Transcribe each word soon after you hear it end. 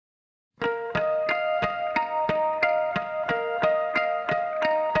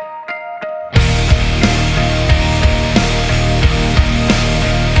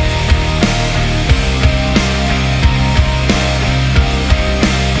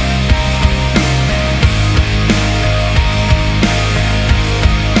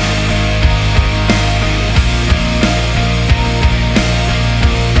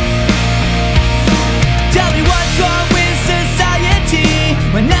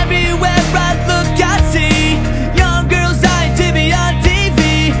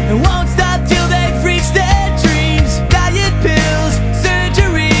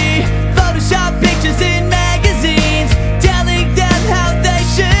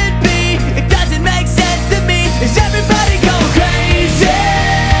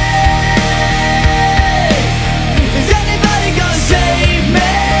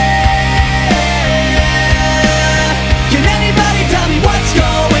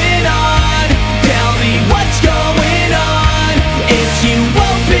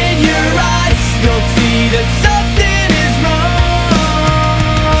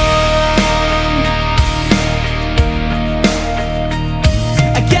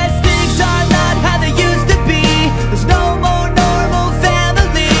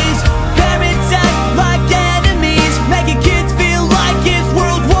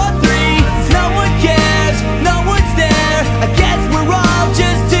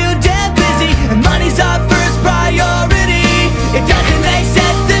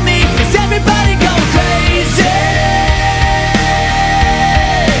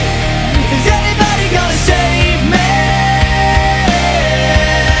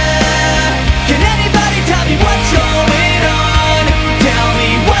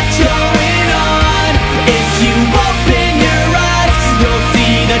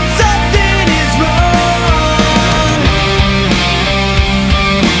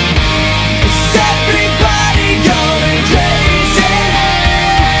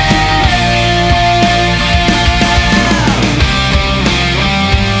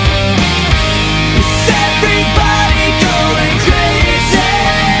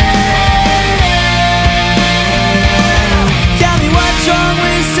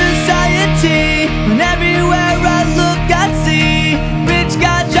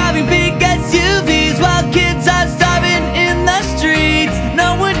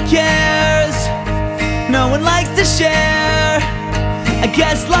to share. I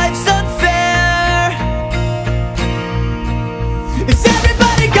guess life's unfair. Is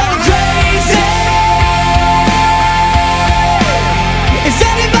everybody going crazy? Is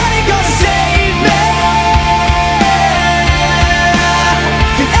anybody gonna save me?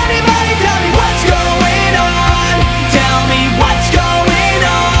 Can anybody tell me what's going on? Tell me what's going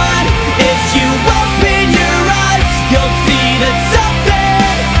on. If you open your eyes, you'll see that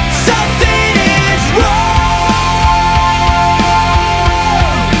something is wrong.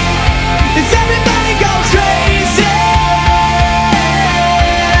 Is everybody going crazy?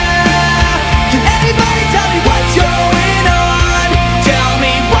 Can anybody tell me what's going on? Tell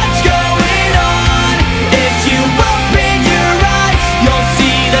me what's going on. If you open your eyes, you'll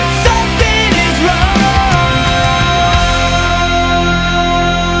see that something is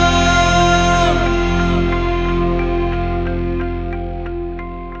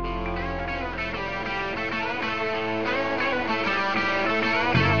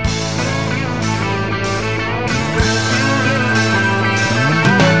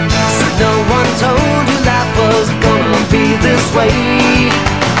No one told you life was gonna be this way.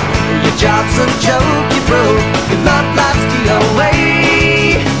 Your job's a joke.